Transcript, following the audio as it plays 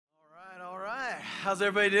How's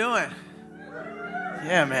everybody doing?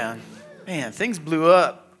 Yeah, man. Man, things blew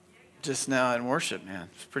up just now in worship, man.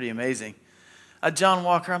 It's pretty amazing. John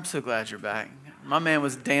Walker, I'm so glad you're back. My man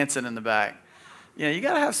was dancing in the back. You know, you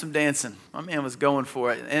got to have some dancing. My man was going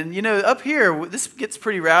for it. And, you know, up here, this gets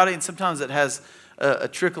pretty rowdy, and sometimes it has a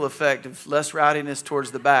trickle effect of less rowdiness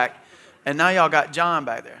towards the back. And now y'all got John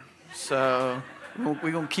back there. So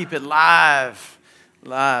we're going to keep it live.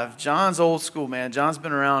 John's old school, man. John's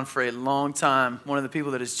been around for a long time. One of the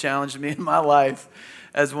people that has challenged me in my life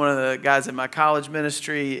as one of the guys in my college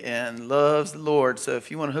ministry and loves the Lord. So if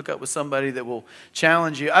you want to hook up with somebody that will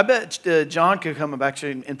challenge you, I bet John could come up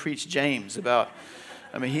actually and preach James about,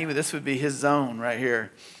 this would be his zone right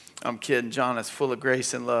here. I'm kidding. John is full of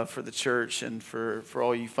grace and love for the church and for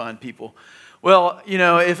all you fine people. Well, you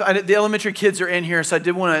know, the elementary kids are in here, so I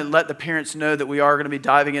did want to let the parents know that we are going to be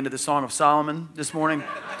diving into the Song of Solomon this morning.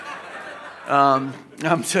 I'm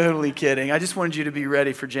totally kidding. I just wanted you to be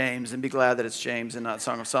ready for James and be glad that it's James and not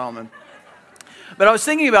Song of Solomon. But I was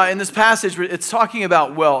thinking about, in this passage, it's talking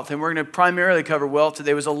about wealth, and we're going to primarily cover wealth today.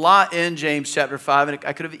 There was a lot in James chapter 5, and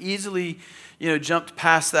I could have easily, jumped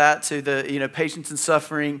past that to the, patience and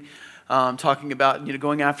suffering, talking about,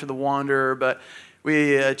 going after the wanderer, but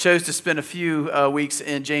we chose to spend a few weeks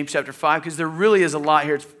in James chapter 5 because there really is a lot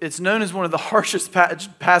here. It's known as one of the harshest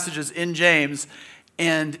passages in James,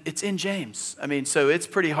 and it's in James. So it's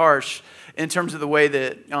pretty harsh in terms of the way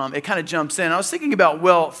that it kind of jumps in. I was thinking about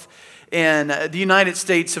wealth in the United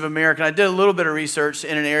States of America, and I did a little bit of research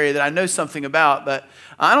in an area that I know something about, but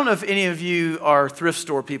I don't know if any of you are thrift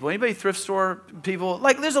store people. Anybody thrift store people?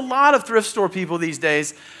 There's a lot of thrift store people these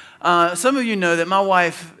days. Some of you know that my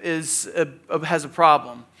wife has a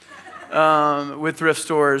problem with thrift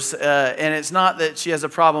stores, and it's not that she has a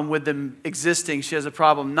problem with them existing. She has a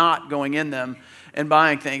problem not going in them and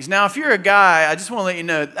buying things. Now, if you're a guy, I just want to let you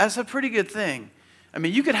know, that's a pretty good thing.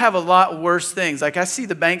 You could have a lot worse things. I see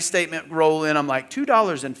the bank statement roll in. I'm like,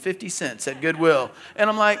 $2.50 at Goodwill. And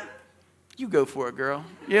I'm like, you go for it, girl.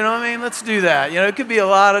 You know what I mean? Let's do that. It could be a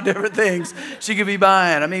lot of different things she could be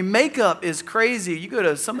buying. Makeup is crazy. You go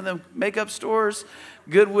to some of them makeup stores,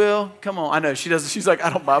 Goodwill. Come on. I know she doesn't. She's like, I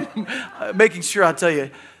don't buy them. Making sure I tell you,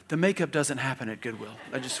 the makeup doesn't happen at Goodwill.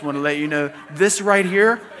 I just want to let you know, this right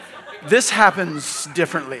here, this happens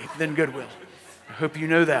differently than Goodwill. I hope you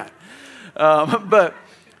know that. But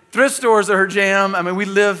thrift stores are her jam. We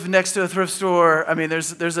live next to a thrift store.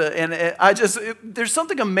 There's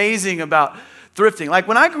something amazing about thrifting.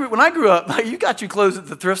 When I grew up, you got your clothes at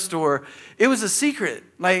the thrift store. It was a secret.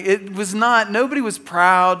 It was not. Nobody was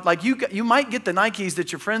proud. You might get the Nikes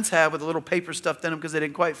that your friends had with a little paper stuffed in them because they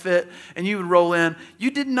didn't quite fit, and you would roll in. You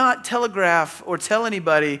did not telegraph or tell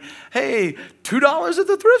anybody, "Hey, $2 at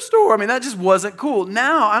the thrift store." That just wasn't cool.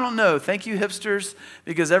 Now I don't know. Thank you, hipsters,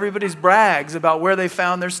 because everybody's brags about where they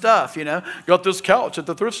found their stuff. Got this couch at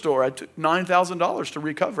the thrift store. I took $9,000 to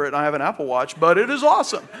recover it. And I have an Apple Watch, but it is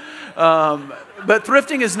awesome. But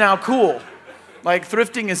thrifting is now cool.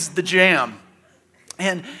 Thrifting is the jam.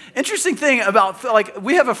 And interesting thing about,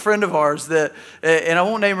 we have a friend of ours that, and I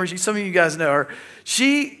won't name her, some of you guys know her.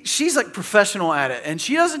 She's professional at it. And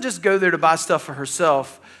she doesn't just go there to buy stuff for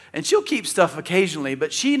herself. And she'll keep stuff occasionally,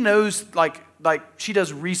 but she knows, she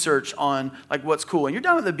does research on, what's cool. And you're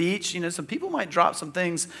down at the beach, some people might drop some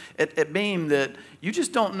things at Beam that you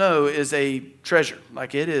just don't know is a treasure.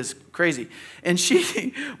 It is crazy. And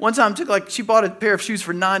she, one time she bought a pair of shoes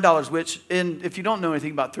for $9, which, if you don't know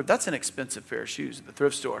anything about thrift, that's an expensive pair of shoes at the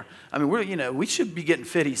thrift store. We should be getting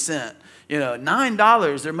 50 cents.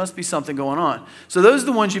 $9, there must be something going on. So those are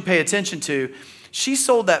the ones you pay attention to. She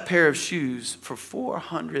sold that pair of shoes for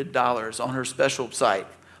 $400 on her special site.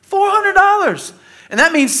 $400! And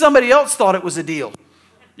that means somebody else thought it was a deal.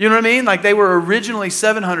 You know what I mean? They were originally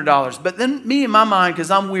 $700. But then me in my mind,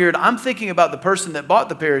 because I'm weird, I'm thinking about the person that bought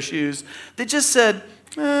the pair of shoes that just said,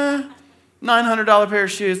 $900 pair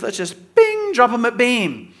of shoes, let's just bing, drop them at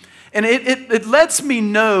Beam. And it lets me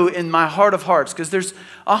know in my heart of hearts, because there's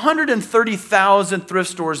 130,000 thrift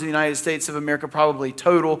stores in the United States of America probably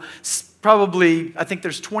total. Probably, I think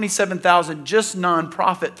there's 27,000 just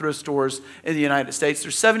nonprofit thrift stores in the United States.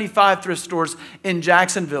 There's 75 thrift stores in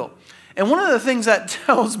Jacksonville. And one of the things that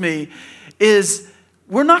tells me is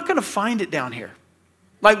we're not going to find it down here.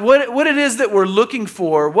 What it is that we're looking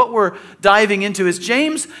for, what we're diving into is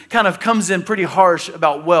James kind of comes in pretty harsh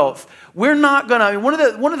about wealth. We're not going to,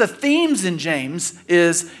 one of the themes in James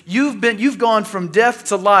is you've gone from death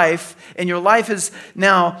to life, and your life is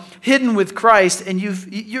now hidden with Christ, and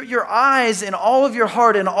your eyes and all of your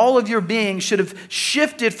heart and all of your being should have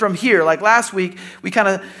shifted from here. Last week, we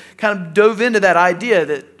kind of dove into that idea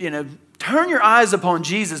that, Turn your eyes upon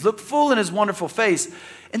Jesus. Look full in his wonderful face.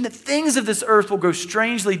 And the things of this earth will grow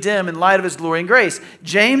strangely dim in light of his glory and grace.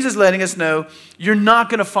 James is letting us know you're not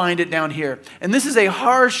going to find it down here. And this is a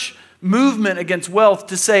harsh movement against wealth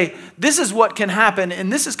to say this is what can happen.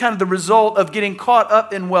 And this is kind of the result of getting caught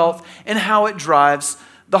up in wealth and how it drives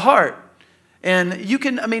the heart. And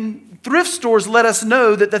thrift stores let us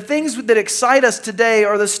know that the things that excite us today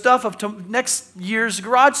are the stuff of next year's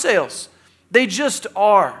garage sales. They just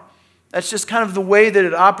are. That's just kind of the way that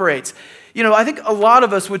it operates. I think a lot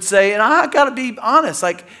of us would say, and I got to be honest,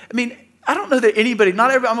 I don't know that anybody,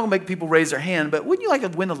 not everybody, I'm going to make people raise their hand, but wouldn't you like to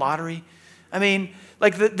win the lottery? Somebody's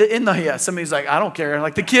like, I don't care.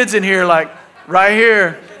 Like the kids in here, like right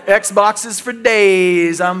here, Xboxes for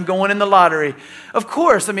days, I'm going in the lottery. Of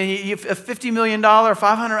course, you have a $50 million,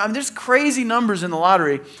 500, there's crazy numbers in the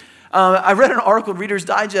lottery. I read an article in Reader's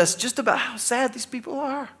Digest just about how sad these people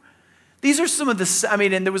are. These are some of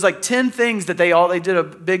and there was like 10 things that they did a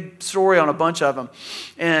big story on a bunch of them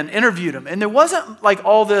and interviewed them. And there wasn't like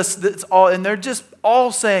all this, and they're just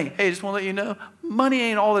all saying, hey, just want to let you know, money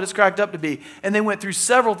ain't all that it's cracked up to be. And they went through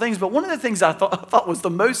several things. But one of the things I thought was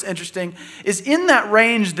the most interesting is in that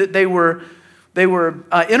range that they were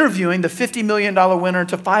interviewing the $50 million winner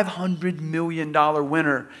to $500 million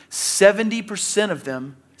winner. 70% of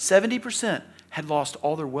them, 70% had lost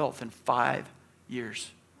all their wealth in 5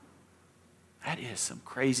 years. That is some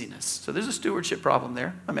craziness. So there's a stewardship problem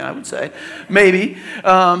there. I would say, maybe.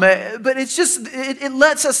 But it's just, it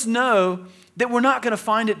lets us know that we're not going to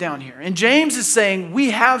find it down here. And James is saying,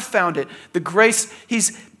 we have found it. The grace,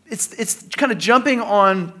 it's kind of jumping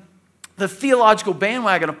on the theological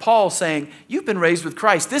bandwagon of Paul saying, you've been raised with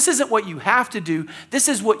Christ. This isn't what you have to do. This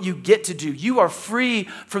is what you get to do. You are free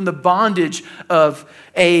from the bondage of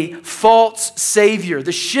a false savior,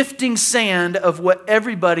 the shifting sand of what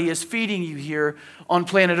everybody is feeding you here on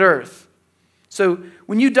planet Earth. So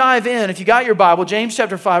when you dive in, if you got your Bible, James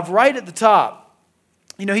chapter 5, right at the top,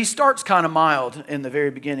 he starts kind of mild in the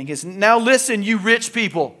very beginning. He says, now listen, you rich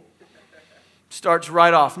people. Starts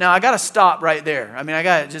right off. Now, I got to stop right there. I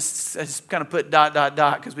got to just kind of put ...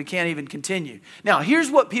 because we can't even continue. Now, here's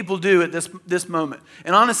what people do at this moment.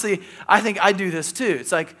 And honestly, I think I do this too.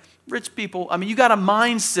 It's like rich people. You got a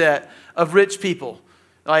mindset of rich people.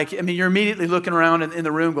 You're immediately looking around in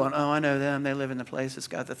the room going, oh, I know them. They live in the place that's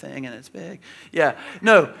got the thing and it's big. Yeah.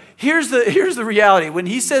 No, here's the reality. When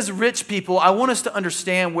he says rich people, I want us to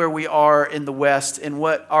understand where we are in the West and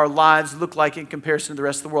what our lives look like in comparison to the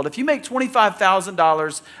rest of the world. If you make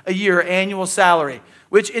 $25,000 a year annual salary,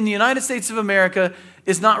 which in the United States of America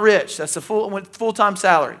is not rich, that's a full-time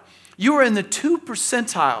salary, you are in the 2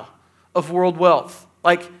 percentile of world wealth,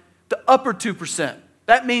 like the upper 2%.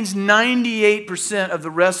 That means 98% of the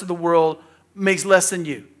rest of the world makes less than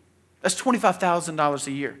you. That's $25,000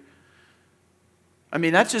 a year.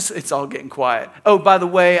 It's all getting quiet. Oh, by the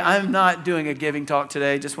way, I'm not doing a giving talk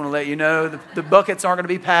today. Just want to let you know the buckets aren't going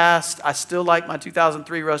to be passed. I still like my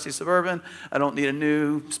 2003 Rusty Suburban. I don't need a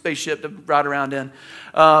new spaceship to ride around in.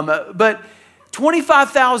 But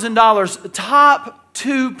 $25,000, top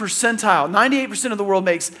 2 percentile. 98% of the world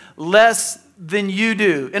makes less than you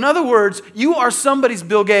do. In other words, you are somebody's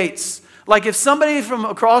Bill Gates. Like if somebody from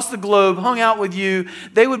across the globe hung out with you,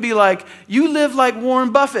 they would be like, you live like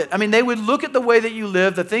Warren Buffett. They would look at the way that you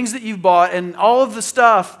live, the things that you've bought, and all of the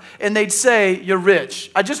stuff, and they'd say, you're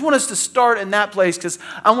rich. I just want us to start in that place because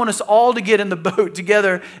I want us all to get in the boat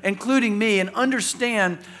together, including me, and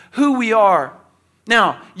understand who we are.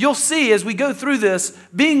 Now, you'll see as we go through this,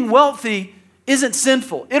 being wealthy isn't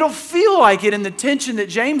sinful. It'll feel like it in the tension that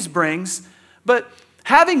James brings, but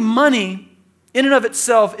having money in and of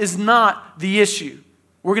itself is not the issue.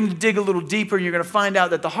 We're going to dig a little deeper and you're going to find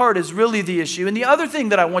out that the heart is really the issue. And the other thing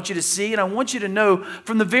that I want you to see and I want you to know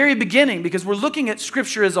from the very beginning, because we're looking at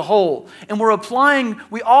Scripture as a whole and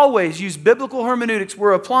we always use biblical hermeneutics.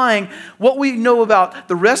 We're applying what we know about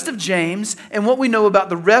the rest of James and what we know about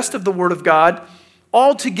the rest of the Word of God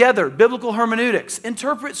all together. Biblical hermeneutics.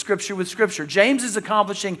 Interpret Scripture with Scripture. James is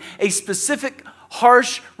accomplishing a specific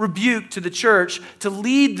harsh rebuke to the church to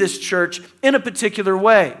lead this church in a particular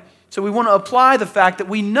way. So we want to apply the fact that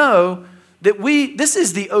we know that this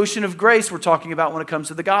is the ocean of grace we're talking about when it comes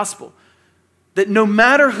to the gospel. That no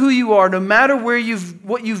matter who you are, no matter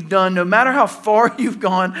what you've done, no matter how far you've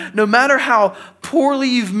gone, no matter how poorly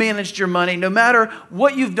you've managed your money, no matter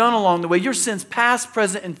what you've done along the way, your sins past,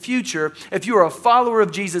 present, and future, if you are a follower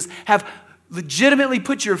of Jesus, have legitimately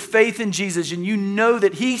put your faith in Jesus and you know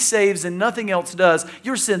that He saves and nothing else does,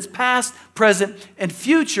 your sins past, present, and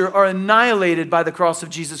future are annihilated by the cross of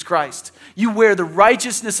Jesus Christ. You wear the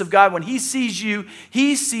righteousness of God. When He sees you,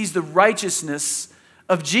 He sees the righteousness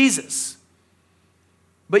of Jesus.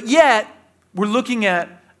 But yet, we're looking at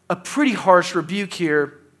a pretty harsh rebuke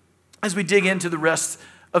here as we dig into the rest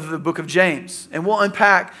of the book of James. And we'll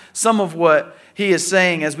unpack some of what he is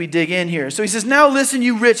saying as we dig in here. So he says, now listen,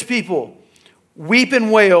 you rich people, weep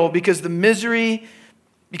and wail because of the misery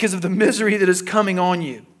that is coming on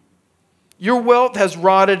you. Your wealth has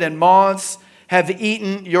rotted and moths have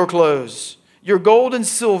eaten your clothes. Your gold and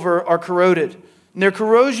silver are corroded, and their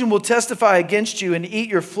corrosion will testify against you and eat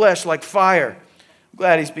your flesh like fire. I'm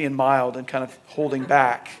glad he's being mild and kind of holding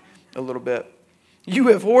back a little bit. You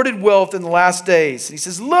have hoarded wealth in the last days. And he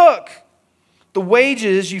says, look, the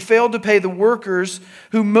wages you failed to pay the workers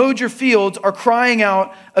who mowed your fields are crying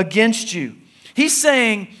out against you. He's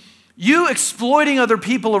saying, you exploiting other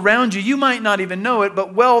people around you, you might not even know it,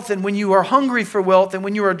 but wealth, and when you are hungry for wealth and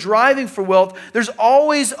when you are driving for wealth, there's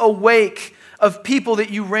always a wake of people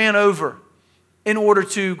that you ran over in order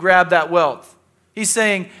to grab that wealth. He's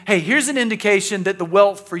saying, hey, here's an indication that the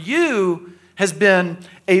wealth for you has been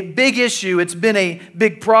a big issue. It's been a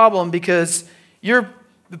big problem because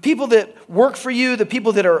the people that work for you, the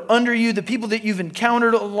people that are under you, the people that you've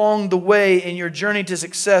encountered along the way in your journey to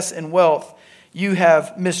success and wealth, you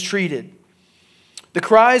have mistreated. The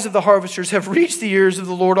cries of the harvesters have reached the ears of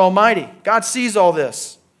the Lord Almighty. God sees all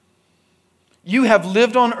this. You have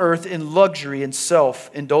lived on earth in luxury and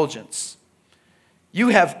self-indulgence. You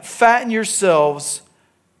have fattened yourselves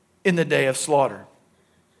in the day of slaughter.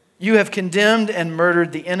 You have condemned and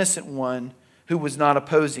murdered the innocent one who was not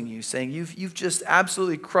opposing you, saying you've just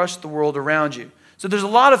absolutely crushed the world around you. So there's a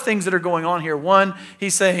lot of things that are going on here. One,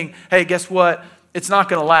 he's saying, hey, guess what? It's not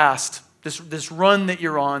going to last. This run that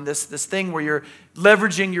you're on, this thing where you're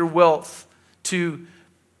leveraging your wealth to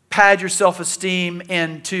pad your self-esteem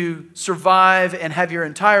and to survive and have your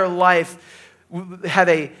entire life have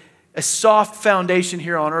a soft foundation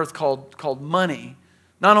here on earth called money.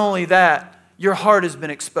 Not only that, your heart has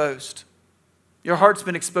been exposed. Your heart's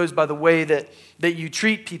been exposed by the way that you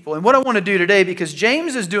treat people. And what I want to do today, because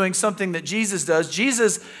James is doing something that Jesus does.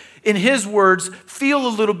 Jesus, in his words, feel a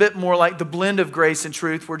little bit more like the blend of grace and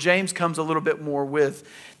truth, where James comes a little bit more with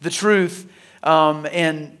the truth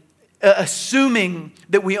and assuming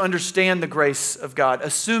that we understand the grace of God,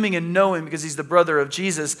 assuming and knowing, because he's the brother of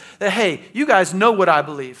Jesus, that, hey, you guys know what I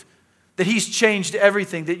believe, that he's changed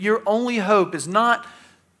everything, that your only hope is not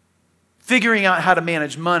figuring out how to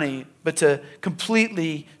manage money, but to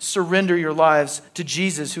completely surrender your lives to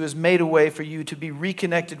Jesus, who has made a way for you to be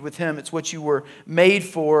reconnected with him. It's what you were made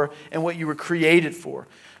for and what you were created for.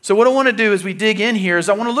 So what I want to do as we dig in here is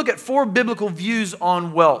I want to look at 4 biblical views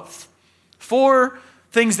on wealth. 4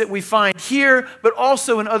 things that we find here, but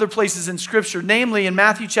also in other places in Scripture, namely in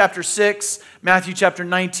Matthew chapter 6, Matthew chapter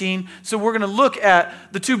 19. So we're going to look at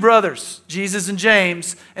the 2 brothers, Jesus and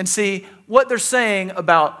James, and see what they're saying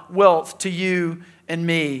about wealth to you and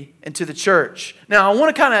me and to the church. Now, I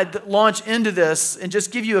want to kind of launch into this and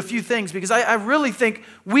just give you a few things, because I really think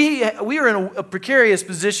we are in a precarious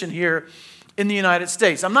position here in the United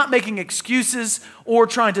States. I'm not making excuses or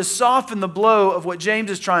trying to soften the blow of what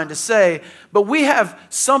James is trying to say, but we have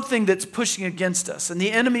something that's pushing against us, and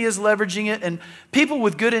the enemy is leveraging it, and people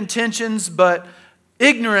with good intentions but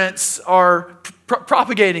ignorance are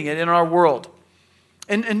propagating it in our world.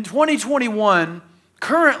 In 2021,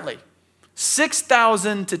 currently,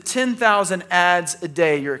 6,000 to 10,000 ads a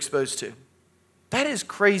day you're exposed to. That is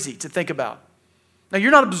crazy to think about. Now,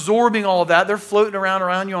 you're not absorbing all of that. They're floating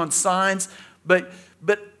around you on signs, but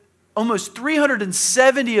almost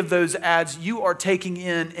 370 of those ads you are taking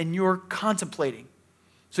in and you're contemplating.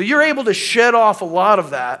 So you're able to shed off a lot of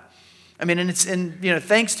that. I mean, and it's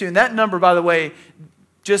thanks to, and that number, by the way,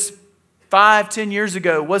 just 5-10 years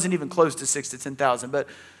ago wasn't even close to 6,000 to 10,000, but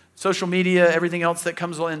social media, everything else that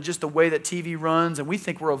comes along, and just the way that TV runs, and we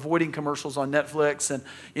think we're avoiding commercials on Netflix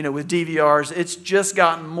and, with DVRs. It's just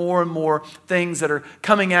gotten more and more things that are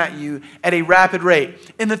coming at you at a rapid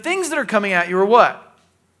rate. And the things that are coming at you are what?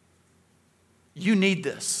 You need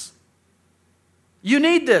this. You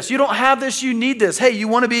need this. You don't have this, you need this. Hey, you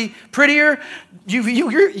want to be prettier?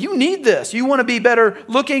 You need this. You want to be better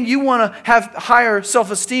looking? You want to have higher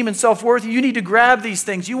self-esteem and self-worth? You need to grab these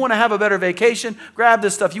things. You want to have a better vacation? Grab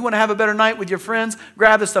this stuff. You want to have a better night with your friends?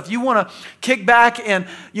 Grab this stuff. You want to kick back and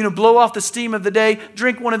blow off the steam of the day?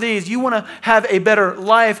 Drink one of these. You want to have a better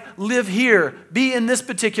life? Live here. Be in this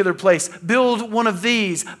particular place. Build one of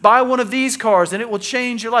these. Buy one of these cars, and it will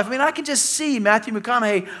change your life. I mean, I can just see Matthew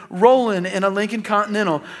McConaughey rolling in a Lincoln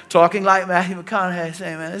Continental, talking like Matthew McConaughey,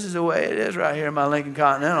 saying, man, this is the way it is right here in my Lincoln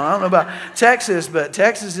Continental. I don't know about Texas, but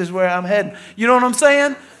Texas is where I'm heading. You know what I'm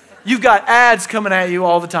saying? You've got ads coming at you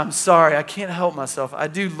all the time. Sorry, I can't help myself. I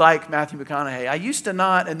do like Matthew McConaughey. I used to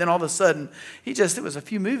not, and then all of a sudden, it was a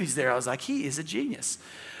few movies there. I was like, he is a genius.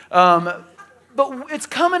 But it's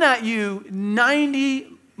coming at you 90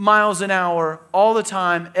 miles an hour all the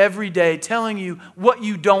time, every day, telling you what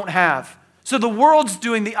you don't have. So the world's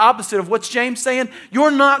doing the opposite of what's James saying.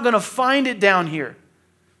 You're not going to find it down here.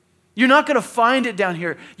 You're not going to find it down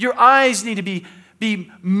here. Your eyes need to be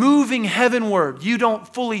moving heavenward. You don't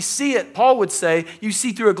fully see it. Paul would say, you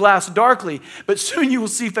see through a glass darkly, but soon you will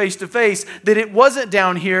see face to face that it wasn't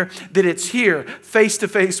down here, that it's here, face to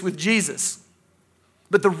face with Jesus.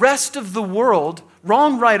 But the rest of the world,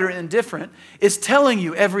 wrong, right, or indifferent, is telling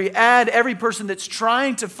you, every ad, every person that's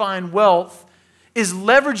trying to find wealth is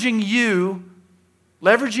leveraging you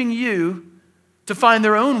to find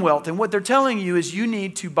their own wealth. And what they're telling you is you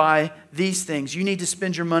need to buy these things. You need to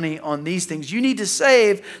spend your money on these things. You need to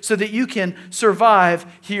save so that you can survive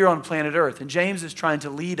here on planet Earth. And James is trying to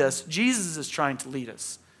lead us, Jesus is trying to lead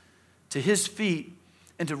us to his feet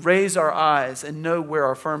and to raise our eyes and know where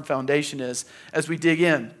our firm foundation is as we dig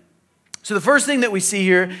in. So the first thing that we see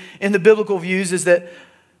here in the biblical views is that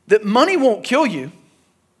money won't kill you,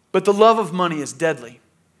 but the love of money is deadly.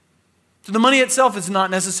 So the money itself is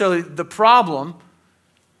not necessarily the problem,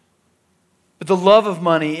 but the love of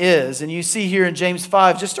money is. And you see here in James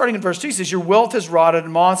 5, just starting in verse 2, he says, your wealth has rotted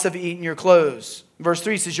and moths have eaten your clothes. Verse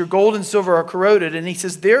 3 says, your gold and silver are corroded. And he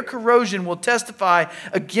says, their corrosion will testify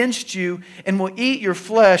against you and will eat your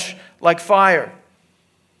flesh like fire.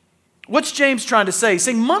 What's James trying to say? He's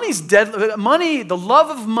saying money's deadly. Money, the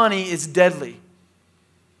love of money is deadly.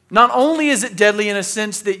 Not only is it deadly in a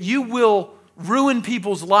sense that you will ruin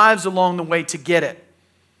people's lives along the way to get it.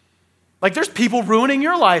 Like there's people ruining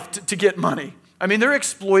your life to get money. I mean, they're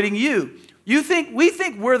exploiting you. We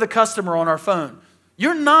think we're the customer on our phone.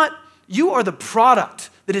 You're not. You are the product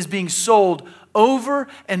that is being sold over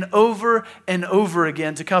and over and over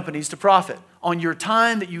again to companies to profit on your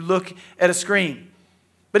time that you look at a screen.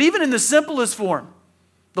 But even in the simplest form,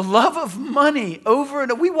 the love of money over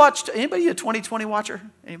and we watched, anybody a 2020 watcher?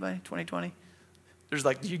 Anybody 2020?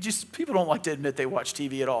 There's people don't like to admit they watch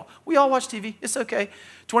TV at all. We all watch TV. It's okay.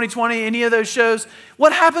 2020, any of those shows.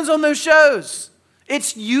 What happens on those shows?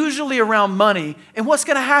 It's usually around money. And what's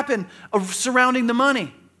going to happen surrounding the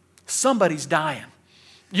money? Somebody's dying.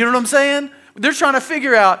 You know what I'm saying? They're trying to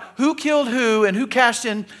figure out who killed who and who cashed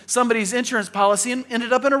in somebody's insurance policy and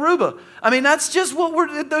ended up in Aruba. I mean, that's just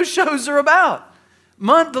what those shows are about.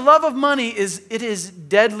 The love of money is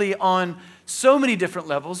deadly on so many different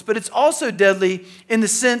levels, but it's also deadly in the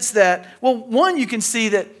sense that, well, one, you can see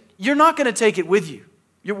that you're not going to take it with you.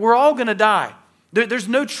 We're all going to die. There's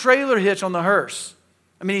no trailer hitch on the hearse.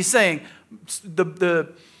 I mean, he's saying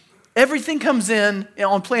everything comes in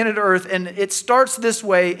on planet Earth and it starts this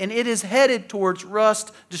way and it is headed towards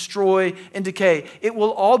rust, destroy, and decay. It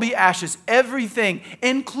will all be ashes. Everything,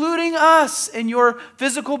 including us and your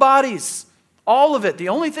physical bodies. All of it. The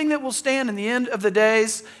only thing that will stand in the end of the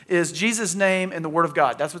days is Jesus' name and the Word of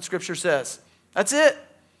God. That's what Scripture says. That's it.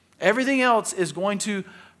 Everything else is going to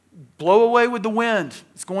blow away with the wind.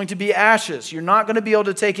 It's going to be ashes. You're not going to be able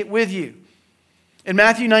to take it with you. In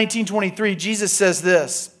Matthew 19:23, Jesus says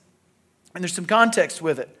this, and there's some context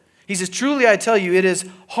with it. He says, truly I tell you, it is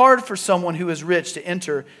hard for someone who is rich to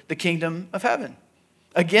enter the kingdom of heaven.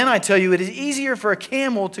 Again, I tell you, it is easier for a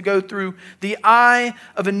camel to go through the eye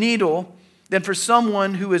of a needle than for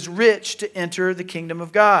someone who is rich to enter the kingdom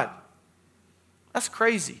of God. That's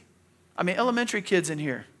crazy. I mean, elementary kids in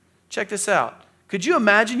here, check this out. Could you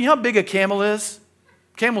imagine, you know how big a camel is?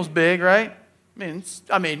 Camel's big, right?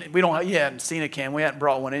 I mean, you haven't seen a camel, we hadn't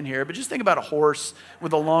brought one in here, but just think about a horse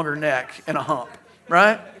with a longer neck and a hump,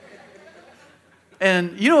 right?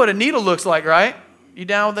 And you know what a needle looks like, right? You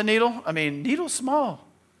down with the needle? I mean, needle's small.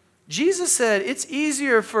 Jesus said it's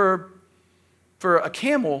easier for a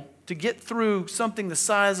camel to get through something the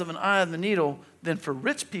size of an eye of the needle than for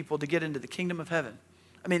rich people to get into the kingdom of heaven.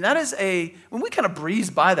 I mean, that is when we kind of breeze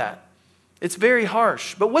by that, it's very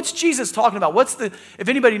harsh. But what's Jesus talking about? If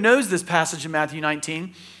anybody knows this passage in Matthew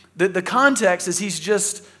 19, the context is he's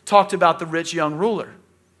just talked about the rich young ruler.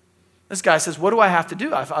 This guy says, what do I have to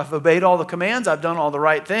do? I've obeyed all the commands. I've done all the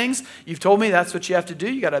right things. You've told me that's what you have to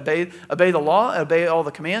do. You got to obey the law, obey all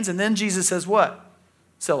the commands. And then Jesus says what?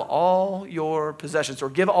 Sell all your possessions or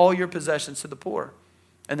give all your possessions to the poor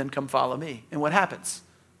and then come follow me. And what happens?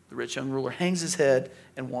 The rich young ruler hangs his head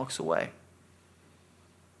and walks away.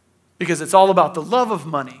 Because it's all about the love of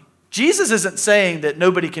money. Jesus isn't saying that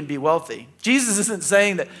nobody can be wealthy. Jesus isn't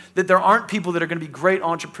saying that there aren't people that are going to be great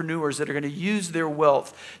entrepreneurs that are going to use their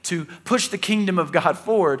wealth to push the kingdom of God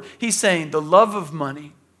forward. He's saying the love of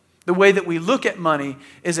money The way that we look at money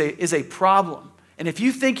is a problem. And if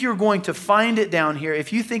you think you're going to find it down here,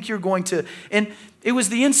 if you think you're going to, and it was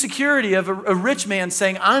the insecurity of a rich man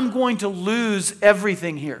saying, I'm going to lose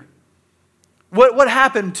everything here. What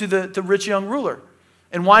happened to the rich young ruler?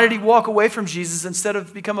 And why did he walk away from Jesus instead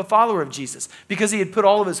of become a follower of Jesus? Because he had put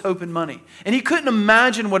all of his hope in money. And he couldn't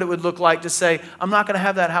imagine what it would look like to say, I'm not going to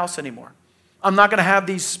have that house anymore. I'm not going to have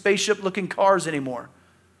these spaceship-looking cars anymore.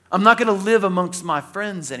 I'm not going to live amongst my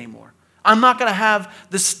friends anymore. I'm not going to have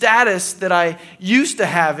the status that I used to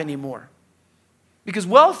have anymore. Because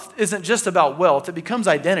wealth isn't just about wealth, it becomes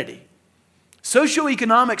identity.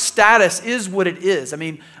 Socioeconomic status is what it is. I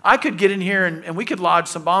mean, I could get in here and we could lodge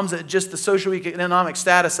some bombs at just the socioeconomic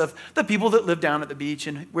status of the people that live down at the beach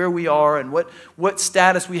and where we are and what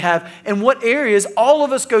status we have and what areas. All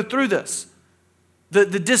of us go through this. The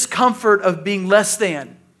discomfort of being less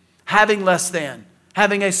than, having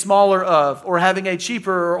a smaller of, or having a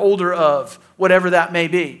cheaper or older of, whatever that may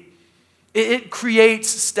be. It creates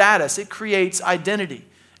status. It creates identity.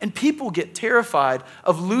 And people get terrified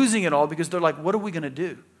of losing it all because they're like, what are we going to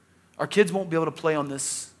do? Our kids won't be able to play on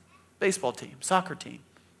this baseball team, soccer team.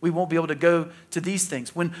 We won't be able to go to these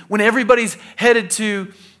things. When everybody's headed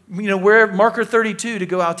to, where marker 32 to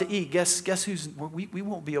go out to eat, guess who's, we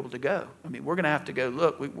won't be able to go. I mean, we're going to have to go,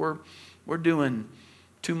 look, we're doing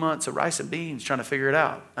 2 months of rice and beans trying to figure it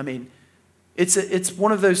out. I mean, it's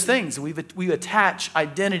one of those things. We attach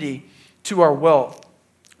identity to our wealth.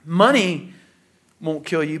 Money won't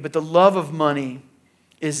kill you, but the love of money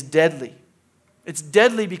is deadly. It's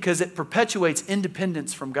deadly because it perpetuates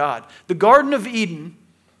independence from God. The Garden of Eden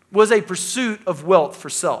was a pursuit of wealth for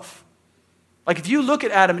self. Like if you look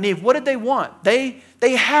at Adam and Eve, what did they want? They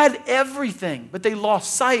had everything, but they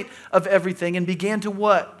lost sight of everything and began to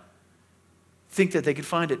what? Think that they could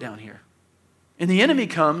find it down here. And the enemy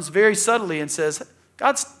comes very subtly and says,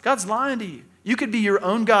 God's lying to you. You could be your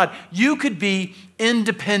own God. You could be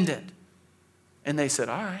independent. And they said,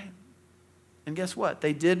 all right. And guess what?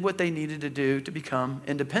 They did what they needed to do to become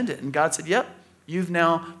independent. And God said, yep, you've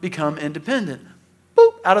now become independent.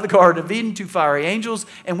 Boop, out of the Garden of Eden, 2 fiery angels.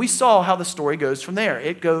 And we saw how the story goes from there.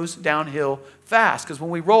 It goes downhill fast. Because when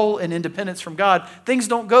we roll in independence from God, things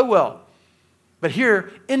don't go well. But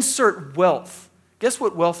here, insert wealth. Guess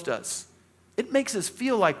what wealth does? It makes us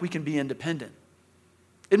feel like we can be independent.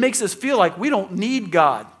 It makes us feel like we don't need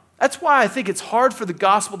God. That's why I think it's hard for the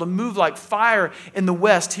gospel to move like fire in the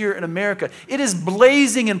West here in America. It is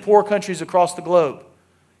blazing in poor countries across the globe.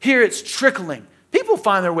 Here it's trickling. People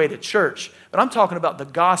find their way to church, but I'm talking about the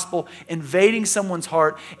gospel invading someone's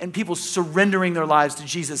heart and people surrendering their lives to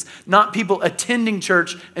Jesus, not people attending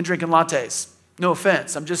church and drinking lattes. No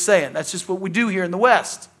offense, I'm just saying. That's just what we do here in the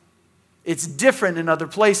West. It's different in other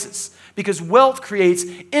places because wealth creates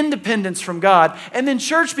independence from God. And then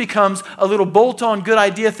church becomes a little bolt-on good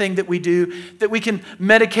idea thing that we do that we can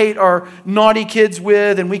medicate our naughty kids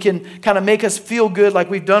with and we can kind of make us feel good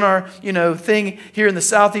like we've done our thing here in the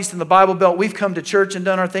Southeast and the Bible Belt. We've come to church and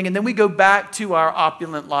done our thing. And then we go back to our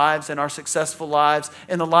opulent lives and our successful lives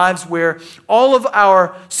and the lives where all of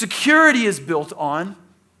our security is built on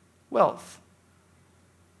wealth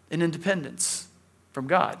and independence from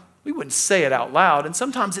God. We wouldn't say it out loud. And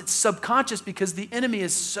sometimes it's subconscious because the enemy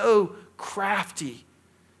is so crafty.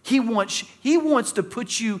 He wants to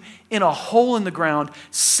put you in a hole in the ground,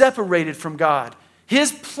 separated from God.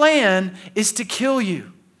 His plan is to kill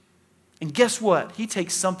you. And guess what? He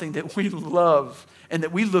takes something that we love and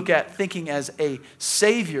that we look at thinking as a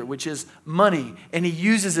savior, which is money, and he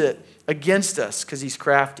uses it against us because he's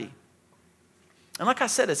crafty. And like I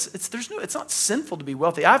said, it's not sinful to be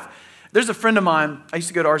wealthy. There's a friend of mine I used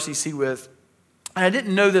to go to RCC with, and I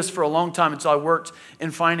didn't know this for a long time until I worked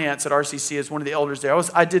in finance at RCC as one of the elders there.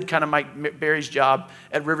 I did kind of Mike Barry's job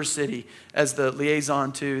at River City as the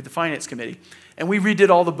liaison to the finance committee. And we redid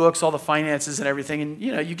all the books, all the finances and everything. And,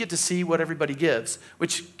 you get to see what everybody gives,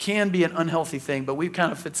 which can be an unhealthy thing. But we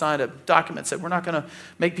kind of signed a document that said we're not going to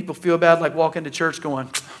make people feel bad like walking to church going,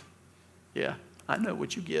 yeah, I know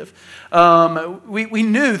what you give. We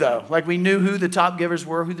knew, though. Like, we knew who the top givers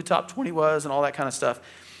were, who the top 20 was, and all that kind of stuff.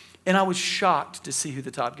 And I was shocked to see who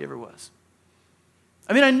the top giver was.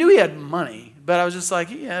 I mean, I knew he had money, but I was just like,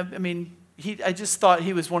 yeah, I mean, I just thought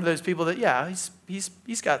he was one of those people that, yeah,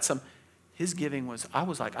 he's got some. His giving was, I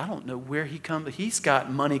was like, I don't know where he comes, but he's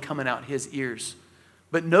got money coming out his ears.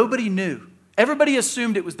 But nobody knew. Everybody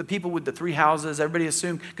assumed it was the people with the 3 houses. Everybody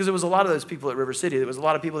assumed, because there was a lot of those people at River City. There was a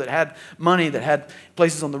lot of people that had money, that had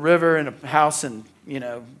places on the river and a house in,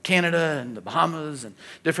 Canada and the Bahamas and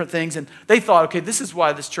different things. And they thought, okay, this is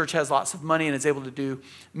why this church has lots of money and is able to do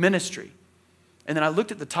ministry. And then I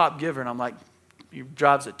looked at the top giver and I'm like, He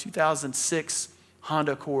drives a 2006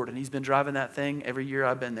 Honda Accord, and he's been driving that thing every year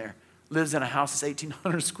I've been there. Lives in a house that's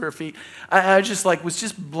 1,800 square feet. I just was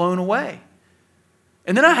just blown away.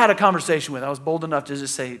 And then I had a conversation with him. I was bold enough to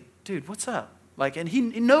just say, dude, what's up?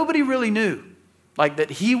 And nobody really knew. That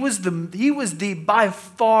he was the by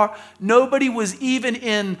far, nobody was even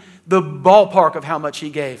in the ballpark of how much he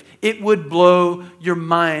gave. It would blow your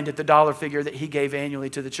mind at the dollar figure that he gave annually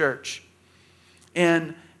to the church.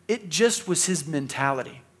 And it just was his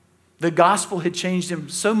mentality. The gospel had changed him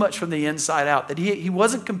so much from the inside out that he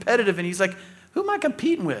wasn't competitive, and he's like, who am I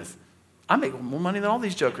competing with? I make more money than all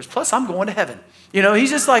these jokers. Plus, I'm going to heaven. He's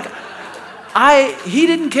just like, he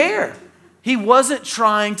didn't care. He wasn't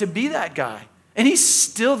trying to be that guy. And he's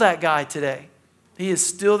still that guy today. He is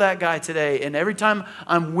still that guy today. And every time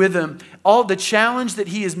I'm with him, all the challenge that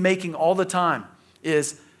he is making all the time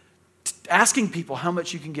is asking people how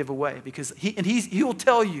much you can give away. Because he will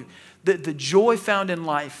tell you that the joy found in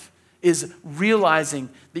life is realizing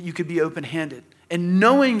that you could be open-handed and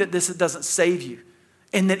knowing that this doesn't save you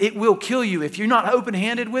and that it will kill you. If you're not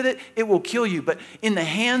open-handed with it, it will kill you. But in the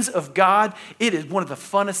hands of God, it is one of the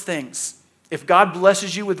funnest things. If God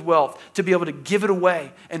blesses you with wealth, to be able to give it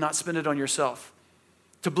away and not spend it on yourself.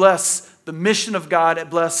 To bless the mission of God and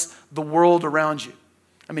bless the world around you.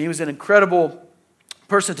 He was an incredible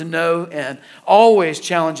person to know and always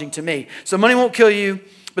challenging to me. So money won't kill you,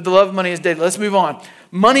 but the love of money is deadly. Let's move on.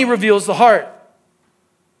 Money reveals the heart.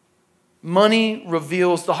 Money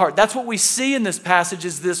reveals the heart. That's what we see in this passage,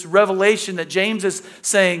 is this revelation that James is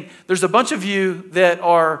saying, there's a bunch of you that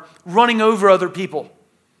are running over other people.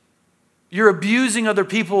 You're abusing other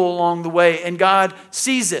people along the way, and God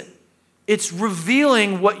sees it. It's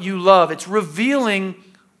revealing what you love. It's revealing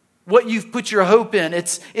what you've put your hope in.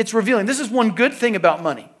 It's revealing. This is one good thing about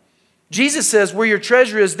money. Jesus says, where your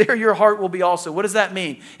treasure is, there your heart will be also. What does that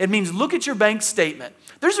mean? It means look at your bank statement.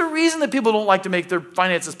 There's a reason that people don't like to make their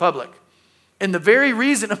finances public. And the very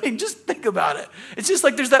reason, just think about it. It's just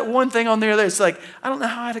like there's that one thing on there that's like, I don't know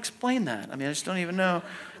how I'd explain that. I just don't even know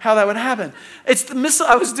how that would happen.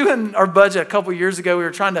 I was doing our budget a couple years ago. We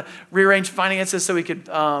were trying to rearrange finances so we could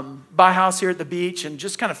buy a house here at the beach and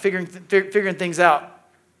just kind of figuring things out.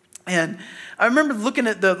 And I remember looking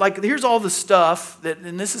at here's all the stuff,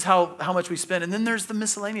 and this is how much we spend. And then there's the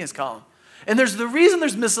miscellaneous column. And the reason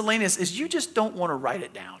there's miscellaneous is you just don't want to write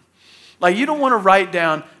it down. You don't want to write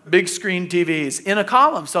down big screen TVs in a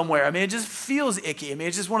column somewhere. It just feels icky.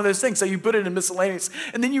 It's just one of those things. So you put it in miscellaneous,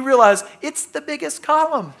 and then you realize it's the biggest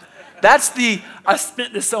column. That's the, I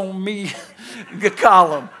spent this on me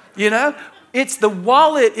column, It's the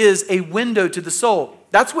wallet is a window to the soul.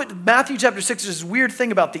 That's what Matthew chapter 6 is this weird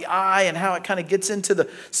thing about the eye and how it kind of gets into the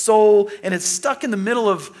soul, and it's stuck in the middle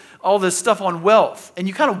of all this stuff on wealth. And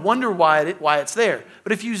you kind of wonder why it's there.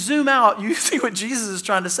 But if you zoom out, you see what Jesus is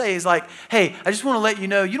trying to say. He's like, hey, I just want to let you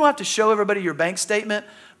know, you don't have to show everybody your bank statement,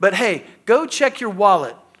 but hey, go check your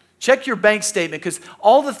wallet. Check your bank statement, because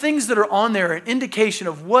all the things that are on there are an indication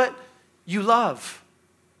of what you love.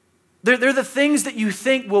 They're the things that you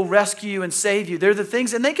think will rescue you and save you. They're the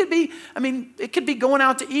things, and they could be, it could be going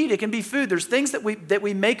out to eat. It can be food. There's things that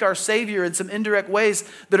we make our Savior in some indirect ways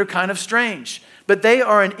that are kind of strange. But they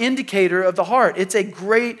are an indicator of the heart. It's a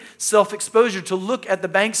great self-exposure to look at the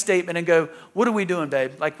bank statement and go, what are we doing,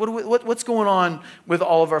 babe? What's going on with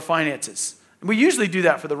all of our finances? And we usually do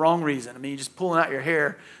that for the wrong reason. You're just pulling out your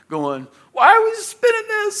hair going, why are we spending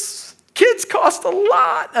this? Kids cost a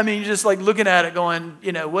lot. You're just looking at it going,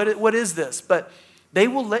 what is this? But they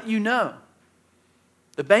will let you know.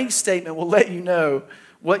 The bank statement will let you know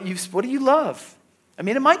what do you love?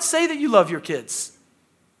 It might say that you love your kids.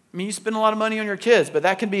 You spend a lot of money on your kids, but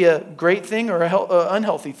that can be a great thing or an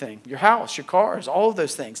unhealthy thing. Your house, your cars, all of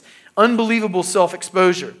those things. Unbelievable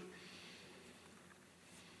self-exposure.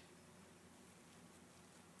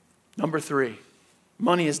 Number 3,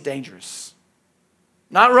 money is dangerous.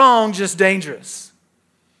 Not wrong, just dangerous.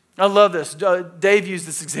 I love this. Dave used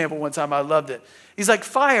this example one time. I loved it. He's like,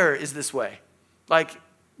 fire is this way.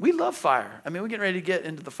 We love fire. We're getting ready to get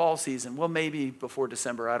into the fall season. Well, maybe before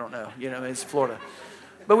December. I don't know. It's Florida.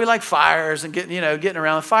 But we like fires and getting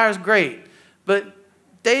around. Fire's great. But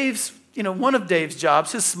Dave's, one of Dave's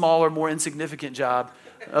jobs, his smaller, more insignificant job,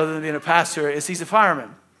 other than being a pastor, is he's a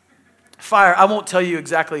fireman. Fire, I won't tell you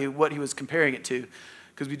exactly what he was comparing it to,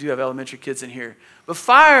 because we do have elementary kids in here. But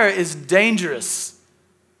fire is dangerous,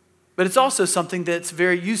 but it's also something that's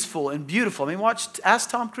very useful and beautiful. Ask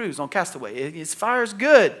Tom Cruise on Castaway. His fire is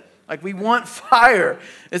good. We want fire.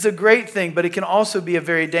 It's a great thing, but it can also be a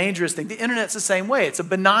very dangerous thing. The internet's the same way. It's a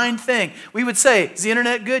benign thing. We would say, is the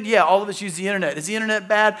internet good? Yeah, all of us use the internet. Is the internet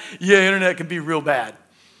bad? Yeah, internet can be real bad,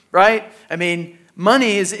 right?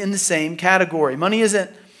 money is in the same category. Money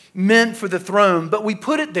isn't meant for the throne, but we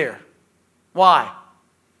put it there. Why?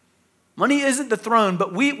 Money isn't the throne,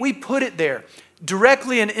 but we put it there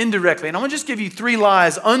directly and indirectly. And I'm going to just give you 3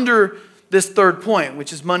 lies under this third point,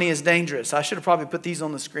 which is money is dangerous. I should have probably put these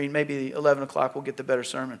on the screen. Maybe 11 o'clock we'll get the better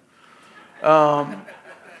sermon.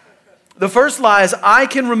 The first lie is I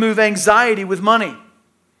can remove anxiety with money.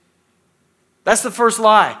 That's the first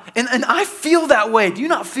lie. And I feel that way. Do you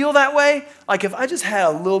not feel that way? Like if I just had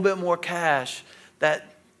a little bit more cash, that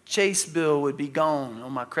Chase bill would be gone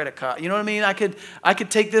on my credit card. You know what I mean? I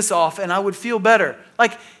could take this off and I would feel better.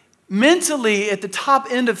 Like mentally at the top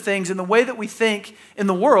end of things in the way that we think in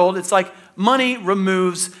the world, it's like money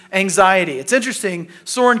removes anxiety. It's interesting.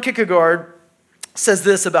 Soren Kierkegaard says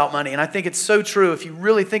this about money, and I think it's so true if you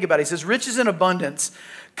really think about it. He says, riches in abundance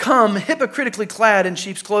come hypocritically clad in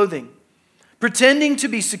sheep's clothing, pretending to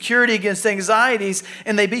be security against anxieties,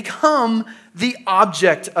 and they become the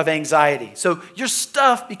object of anxiety. So your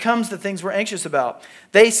stuff becomes the things we're anxious about.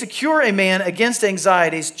 They secure a man against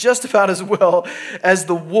anxieties just about as well as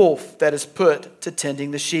the wolf that is put to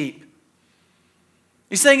tending the sheep.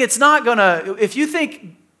 He's saying it's not going to, if you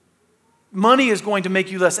think money is going to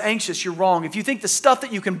make you less anxious, you're wrong. If you think the stuff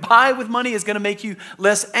that you can buy with money is going to make you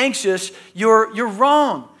less anxious, you're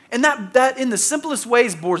wrong. And that in the simplest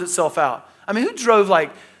ways bores itself out. I mean, who drove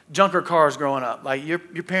like junker cars growing up? Like your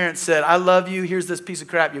parents said, I love you, here's this piece of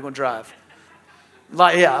crap you're going to drive.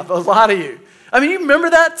 Like, yeah, a lot of you. I mean, you remember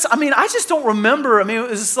that? I mean, I just don't remember. I mean, it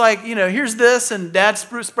was just like, here's this, and Dad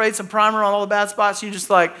sprayed some primer on all the bad spots. You're just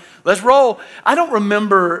like, let's roll. I don't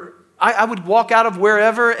remember. I would walk out of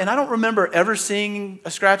wherever, and I don't remember ever seeing a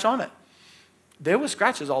scratch on it. There was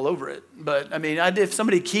scratches all over it. But, I mean, if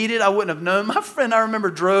somebody keyed it, I wouldn't have known. My friend, I remember,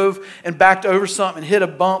 drove and backed over something and hit a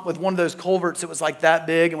bump with one of those culverts that was like that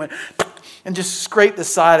big and went and just scraped the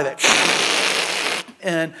side of it.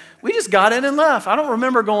 And we just got in and left. I don't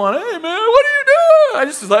remember going, hey, man, what are you doing? I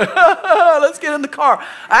just was like, let's get in the car.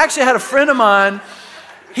 I actually had a friend of mine.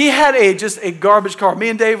 He had just a garbage car. Me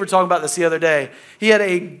and Dave were talking about this the other day. He had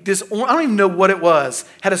I don't even know what it was,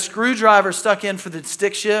 had a screwdriver stuck in for the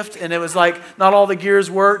stick shift, and it was like not all the gears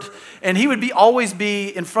worked. And he would always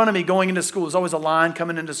be in front of me going into school. There was always a line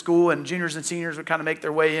coming into school, and juniors and seniors would kind of make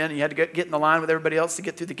their way in. And you had to get in the line with everybody else to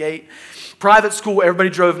get through the gate. Private school, everybody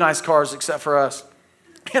drove nice cars except for us.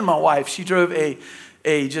 And my wife, she drove a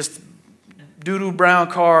just doo-doo brown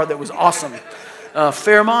car that was awesome.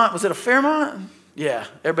 Fairmont, was it a Fairmont? Yeah,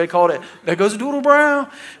 everybody called it, there goes a Doodle Brown.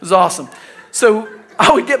 It was awesome. So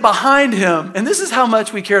I would get behind him, and this is how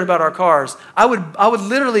much we cared about our cars. I would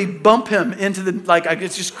literally bump him into I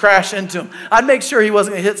could just crash into him. I'd make sure he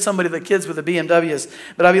wasn't going to hit somebody, the kids with the BMWs,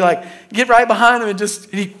 but I'd be like, get right behind him and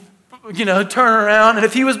he'd turn around, and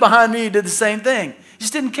if he was behind me, he did the same thing. He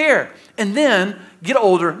just didn't care. And then get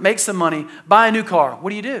older, make some money, buy a new car.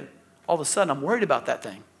 What do? All of a sudden, I'm worried about that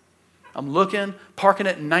thing. I'm looking, parking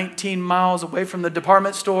it 19 miles away from the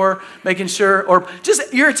department store, making sure, or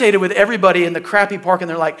just irritated with everybody in the crappy parking.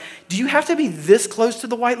 They're like, do you have to be this close to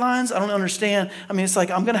the white lines? I don't understand. I mean, it's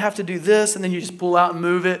like, I'm going to have to do this, and then you just pull out and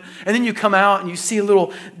move it. And then you come out and you see a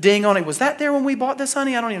little ding on it. Was that there when we bought this,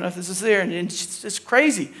 honey? I don't even know if this is there. And it's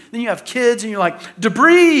crazy. Then you have kids, and you're like,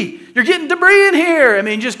 debris. You're getting debris in here. I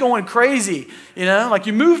mean, just going crazy. Like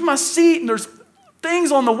you moved my seat, and there's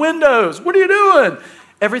things on the windows. What are you doing?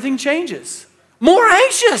 Everything changes. More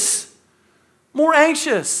anxious.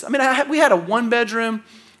 I mean, we had a 1-bedroom,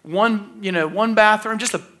 one bathroom,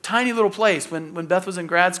 just a tiny little place when Beth was in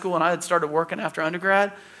grad school and I had started working after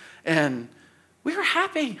undergrad. And we were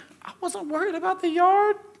happy. I wasn't worried about the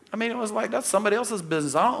yard. I mean, it was like, that's somebody else's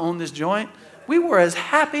business. I don't own this joint. We were as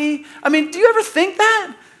happy. I mean, do you ever think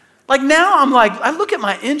that? Like now I'm like, I look at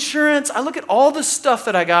my insurance. I look at all the stuff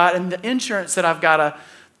that I got and the insurance that I've got to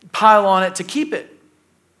pile on it to keep it.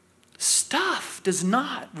 Stuff does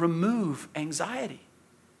not remove anxiety.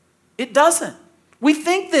 It doesn't. We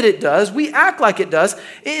think that it does. We act like it does.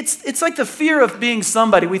 It's like the fear of being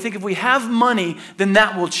somebody. We think if we have money, then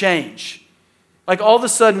that will change. Like all of a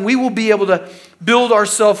sudden, we will be able to build our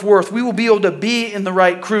self-worth. We will be able to be in the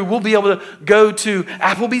right crew. We'll be able to go to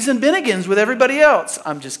Applebee's and Bennigan's with everybody else.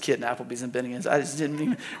 I'm just kidding, Applebee's and Bennigan's. I just didn't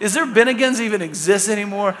even... Is there Bennigan's even exist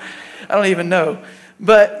anymore? I don't even know.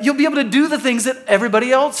 But you'll be able to do the things that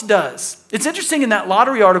everybody else does. It's interesting in that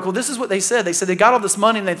lottery article, this is what they said. They said they got all this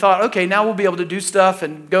money and they thought, okay, now we'll be able to do stuff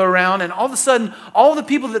and go around. And all of a sudden, all the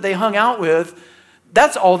people that they hung out with,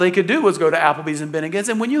 that's all they could do was go to Applebee's and Bennigan's.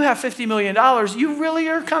 And when you have $50 million, you really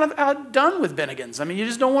are kind of outdone with Bennigan's. I mean, you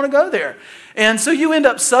just don't want to go there. And so you end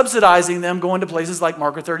up subsidizing them going to places like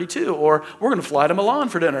Market 32, or we're going to fly to Milan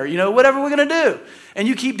for dinner, whatever we're going to do. And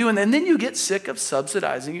you keep doing that. And then you get sick of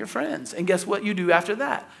subsidizing your friends. And guess what you do after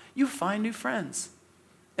that? You find new friends.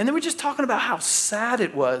 And then we're just talking about how sad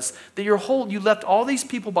it was that you left all these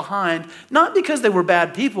people behind, not because they were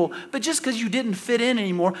bad people, but just because you didn't fit in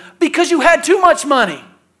anymore, because you had too much money.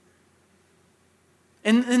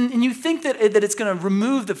 And you think that it's going to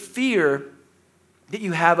remove the fear that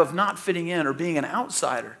you have of not fitting in or being an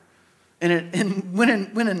outsider. And when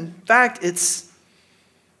in fact, it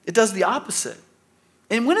does the opposite.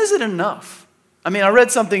 And when is it enough? I mean, I read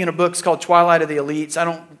something in a book. It's called Twilight of the Elites. I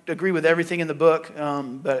don't agree with everything in the book,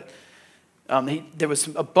 but there was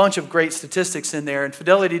a bunch of great statistics in there. And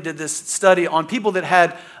Fidelity did this study on people that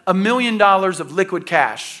had $1 million of liquid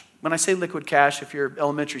cash. When I say liquid cash, if you're an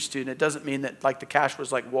elementary student, it doesn't mean that like the cash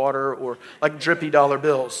was like water or like drippy dollar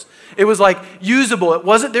bills. It was like usable. It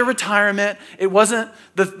wasn't their retirement. It wasn't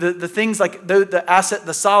the things like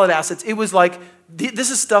the solid assets. It was like, this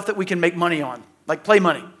is stuff that we can make money on, like play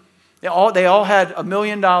money. They all had $1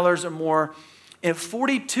 million or more, and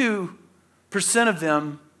 42% of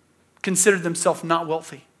them considered themselves not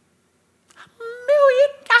wealthy. $1 million?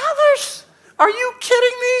 Are you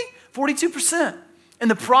kidding me? 42%. And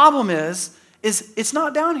the problem is it's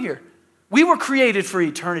not down here. We were created for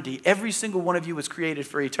eternity. Every single one of you was created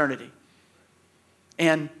for eternity.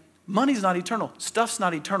 And money's not eternal. Stuff's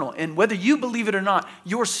not eternal. And whether you believe it or not,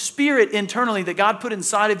 your spirit internally that God put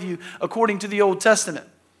inside of you, according to the Old Testament,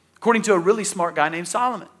 according to a really smart guy named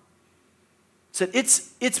Solomon, said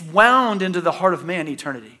it's wound into the heart of man,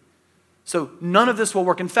 eternity. So none of this will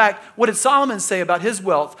work. In fact, what did Solomon say about his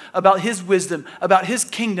wealth, about his wisdom, about his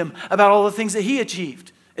kingdom, about all the things that he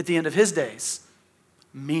achieved at the end of his days?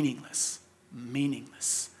 Meaningless,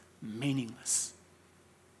 meaningless, meaningless.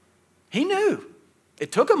 He knew.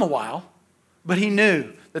 It took him a while, but he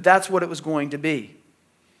knew that that's what it was going to be.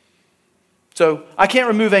 So I can't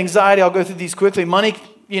remove anxiety. I'll go through these quickly. Money,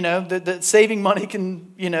 that saving money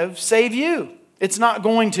can, save you. It's not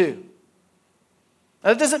going to.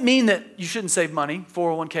 Now, that doesn't mean that you shouldn't save money,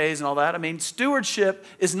 401ks and all that. I mean, stewardship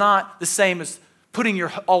is not the same as putting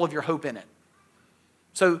all of your hope in it.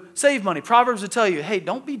 So save money. Proverbs will tell you, hey,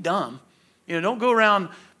 don't be dumb. Don't go around,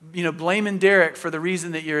 blaming Derek for the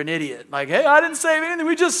reason that you're an idiot. Like, hey, I didn't save anything.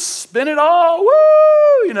 We just spent it all.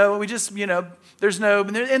 Woo! We just,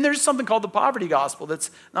 there's something called the poverty gospel that's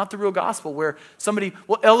not the real gospel, where somebody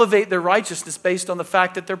will elevate their righteousness based on the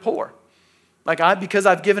fact that they're poor. Like because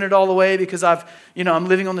I've given it all away, because I'm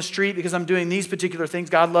living on the street, because I'm doing these particular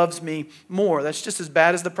things, God loves me more. That's just as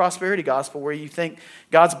bad as the prosperity gospel, where you think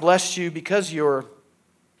God's blessed you because you've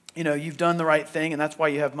done the right thing and that's why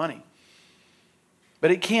you have money.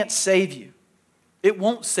 But it can't save you. It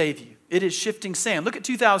won't save you. It is shifting sand. Look at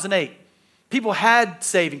 2008. People had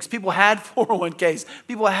savings. People had 401ks.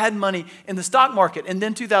 People had money in the stock market. And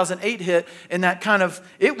then 2008 hit, and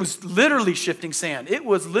it was literally shifting sand. It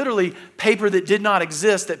was literally paper that did not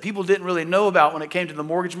exist, that people didn't really know about when it came to the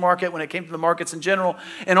mortgage market, when it came to the markets in general.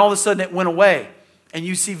 And all of a sudden it went away. And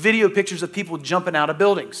you see video pictures of people jumping out of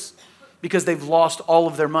buildings because they've lost all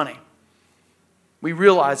of their money. We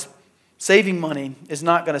realize saving money is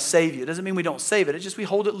not going to save you. It doesn't mean we don't save it. It's just we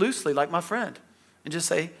hold it loosely, like my friend, and just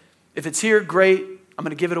say, if it's here, great, I'm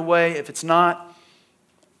going to give it away. If it's not,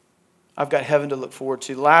 I've got heaven to look forward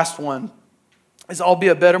to. The last one is I'll be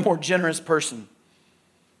a better, more generous person.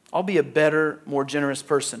 I'll be a better, more generous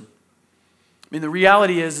person. I mean, the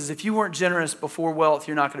reality is if you weren't generous before wealth,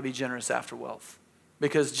 you're not going to be generous after wealth.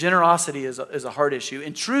 Because generosity is a hard issue.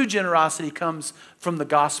 And true generosity comes from the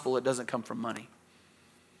gospel. It doesn't come from money.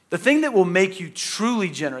 The thing that will make you truly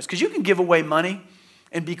generous, because you can give away money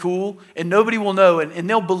and be cool, and nobody will know, and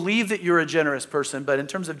they'll believe that you're a generous person, but in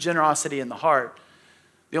terms of generosity in the heart,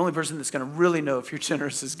 the only person that's going to really know if you're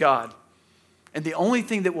generous is God. And the only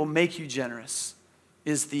thing that will make you generous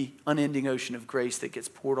is the unending ocean of grace that gets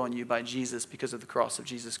poured on you by Jesus because of the cross of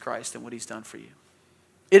Jesus Christ and what he's done for you.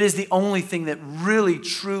 It is the only thing that really,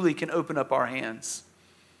 truly can open up our hands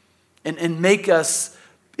and make us,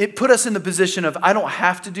 it put us in the position of, I don't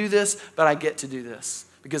have to do this, but I get to do this.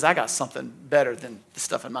 Because I got something better than the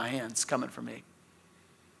stuff in my hands coming from me.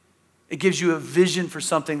 It gives you a vision for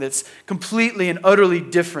something that's completely and utterly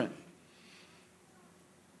different.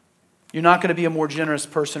 You're not going to be a more generous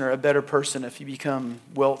person or a better person if you become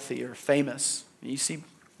wealthy or famous. You see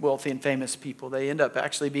wealthy and famous people, they end up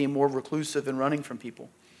actually being more reclusive and running from people.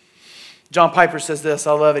 John Piper says this,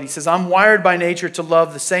 I love it. He says, I'm wired by nature to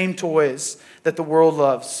love the same toys that the world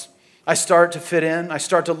loves. I start to fit in. I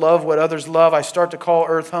start to love what others love. I start to call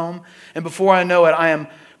earth home. And before I know it, I am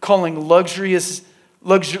calling luxuries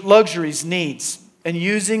needs and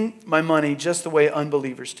using my money just the way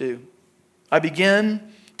unbelievers do. I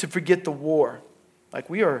begin to forget the war, like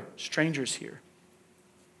we are strangers here.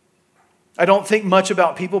 I don't think much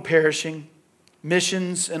about people perishing.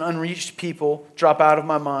 Missions and unreached people drop out of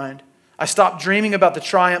my mind. I stop dreaming about the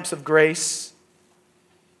triumphs of grace.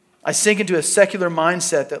 I sink into a secular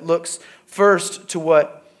mindset that looks first to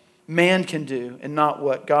what man can do and not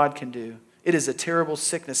what God can do. It is a terrible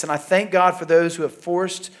sickness. And I thank God for those who have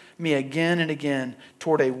forced me again and again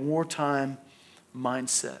toward a wartime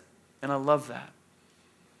mindset. And I love that.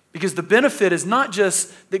 Because the benefit is not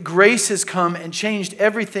just that grace has come and changed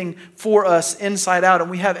everything for us inside out,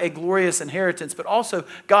 and we have a glorious inheritance, but also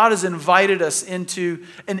God has invited us into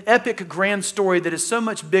an epic grand story that is so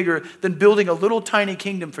much bigger than building a little tiny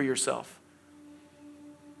kingdom for yourself.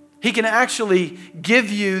 He can actually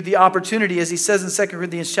give you the opportunity, as he says in 2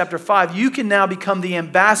 Corinthians chapter 5, you can now become the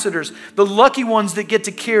ambassadors, the lucky ones that get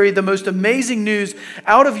to carry the most amazing news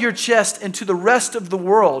out of your chest into the rest of the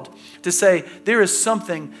world to say, there is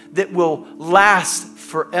something that will last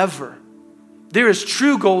forever. There is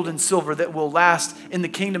true gold and silver that will last in the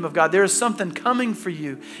kingdom of God. There is something coming for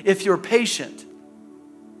you if you're patient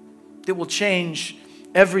that will change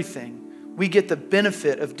everything. We get the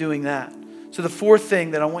benefit of doing that. So the fourth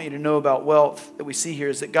thing that I want you to know about wealth that we see here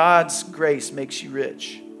is that God's grace makes you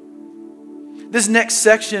rich. This next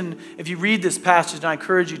section, if you read this passage, and I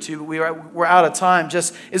encourage you to, but we're out of time,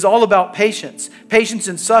 just is all about patience. Patience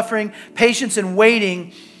in suffering, patience in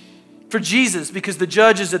waiting for Jesus, because the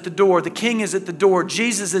judge is at the door, the king is at the door,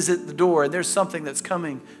 Jesus is at the door, and there's something that's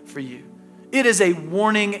coming for you. It is a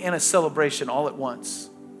warning and a celebration all at once.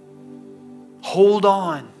 Hold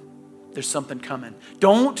on. There's something coming.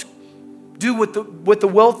 Don't do what the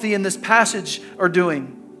wealthy in this passage are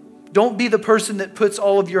doing. Don't be the person that puts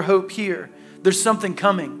all of your hope here. There's something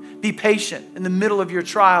coming. Be patient in the middle of your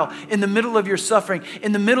trial, in the middle of your suffering,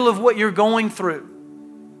 in the middle of what you're going through.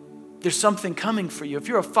 There's something coming for you. If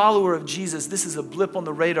you're a follower of Jesus, this is a blip on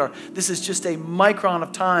the radar. This is just a micron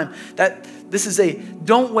of time. This is a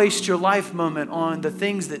don't waste your life moment on the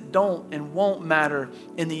things that don't and won't matter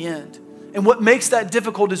in the end. And what makes that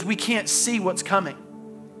difficult is we can't see what's coming.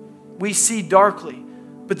 We see darkly.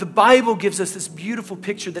 But the Bible gives us this beautiful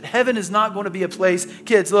picture that heaven is not going to be a place.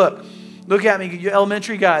 Kids, look at me, you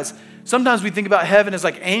elementary guys. Sometimes we think about heaven as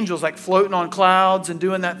like angels, like floating on clouds and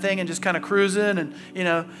doing that thing and just kind of cruising. And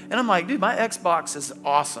I'm like, dude, my Xbox is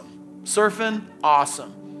awesome. Surfing,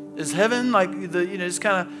 awesome. Is heaven like just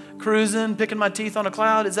kind of cruising, picking my teeth on a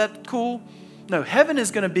cloud? Is that cool? No, heaven is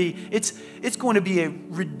going to be, it's going to be a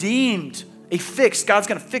redeemed, a fixed. God's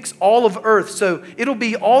going to fix all of earth. So it'll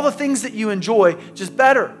be all the things that you enjoy, just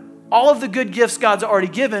better. All of the good gifts God's already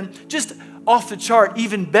given, just off the chart,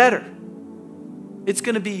 even better. It's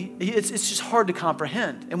going to be, it's just hard to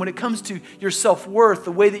comprehend. And when it comes to your self-worth,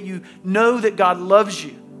 the way that you know that God loves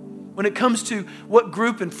you, when it comes to what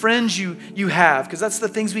group and friends you have, because that's the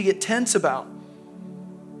things we get tense about,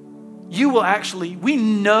 we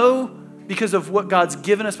know because of what God's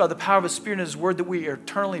given us by the power of His Spirit and His Word that we are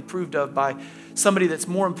eternally approved of by somebody that's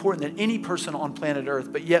more important than any person on planet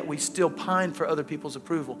Earth, but yet we still pine for other people's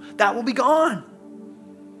approval. That will be gone.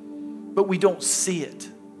 But we don't see it.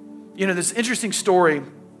 This interesting story,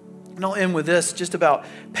 and I'll end with this, just about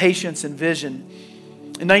patience and vision.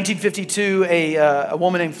 In 1952, a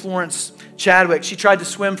woman named Florence Chadwick, she tried to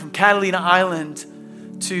swim from Catalina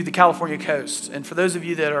Island to the California coast. And for those of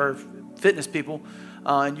you that are fitness people,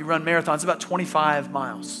 and you run marathons, it's about 25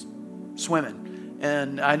 miles swimming.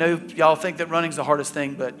 And I know y'all think that running's the hardest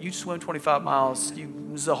thing, but you swim 25 miles,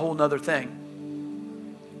 it's a whole nother thing.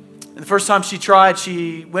 And the first time she tried,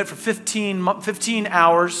 she went for 15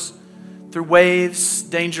 hours through waves,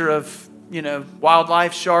 danger of,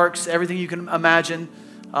 wildlife, sharks, everything you can imagine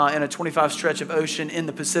in a 25 stretch of ocean in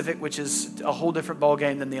the Pacific, which is a whole different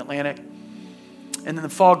ballgame than the Atlantic. And then the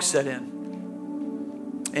fog set in.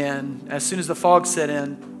 And as soon as the fog set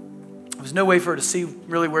in, there was no way for her to see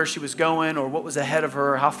really where she was going or what was ahead of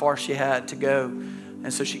her, or how far she had to go.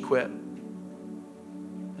 And so she quit.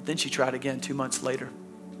 But then she tried again 2 months later.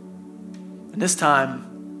 And this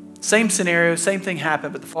time, same scenario, same thing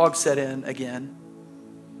happened, but the fog set in again.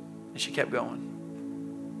 And she kept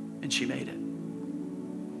going. And she made it.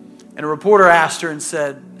 And a reporter asked her and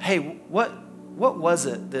said, hey, what was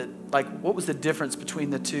it that, what was the difference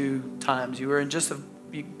between the two times? You were in just as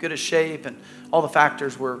good a shape and all the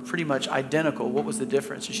factors were pretty much identical. What was the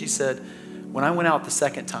difference? And she said, when I went out the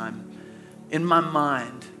second time, in my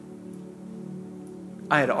mind,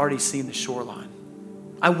 I had already seen the shoreline.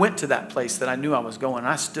 I went to that place that I knew I was going.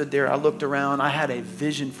 I stood there. I looked around. I had a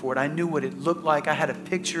vision for it. I knew what it looked like. I had a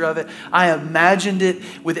picture of it. I imagined it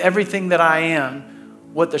with everything that I am,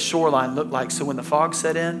 what the shoreline looked like. So when the fog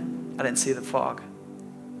set in, I didn't see the fog.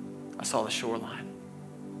 I saw the shoreline.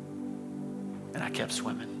 And I kept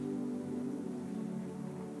swimming.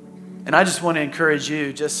 And I just want to encourage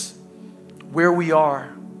you, just where we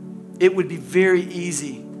are, it would be very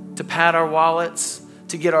easy to pad our wallets,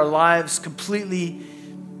 to get our lives completely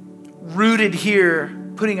rooted here,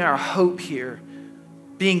 putting our hope here,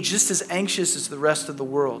 being just as anxious as the rest of the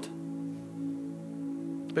world.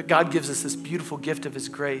 But God gives us this beautiful gift of His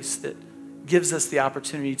grace that gives us the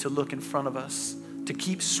opportunity to look in front of us, to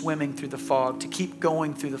keep swimming through the fog, to keep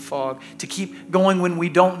going through the fog, to keep going when we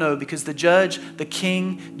don't know, because the judge, the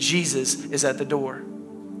King, Jesus, is at the door.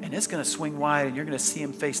 And it's going to swing wide and you're going to see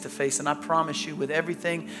Him face to face. And I promise you with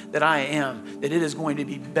everything that I am, that it is going to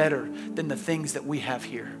be better than the things that we have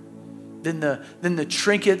here. Than the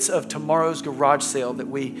trinkets of tomorrow's garage sale that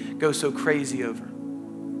we go so crazy over.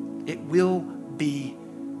 It will be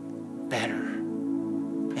better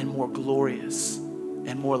and more glorious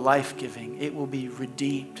and more life-giving. It will be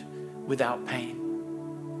redeemed without pain.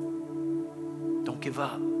 Don't give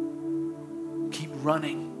up. Keep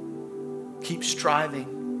running. Keep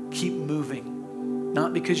striving. Keep moving.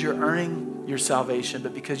 Not because you're earning your salvation,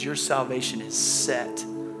 but because your salvation is set.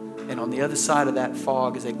 And on the other side of that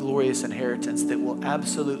fog is a glorious inheritance that will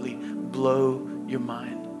absolutely blow your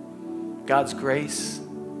mind. God's grace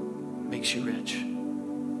makes you rich.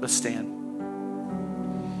 Let's stand.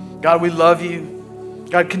 God, we love you.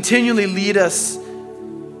 God, continually lead us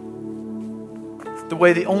the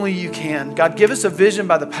way that only you can. God, give us a vision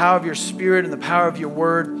by the power of your Spirit and the power of your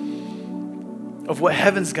word of what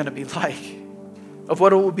heaven's going to be like, of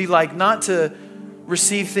what it will be like not to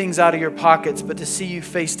receive things out of your pockets, but to see you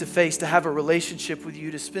face to face, to have a relationship with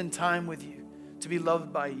you, to spend time with you, to be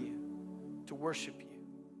loved by you, to worship you.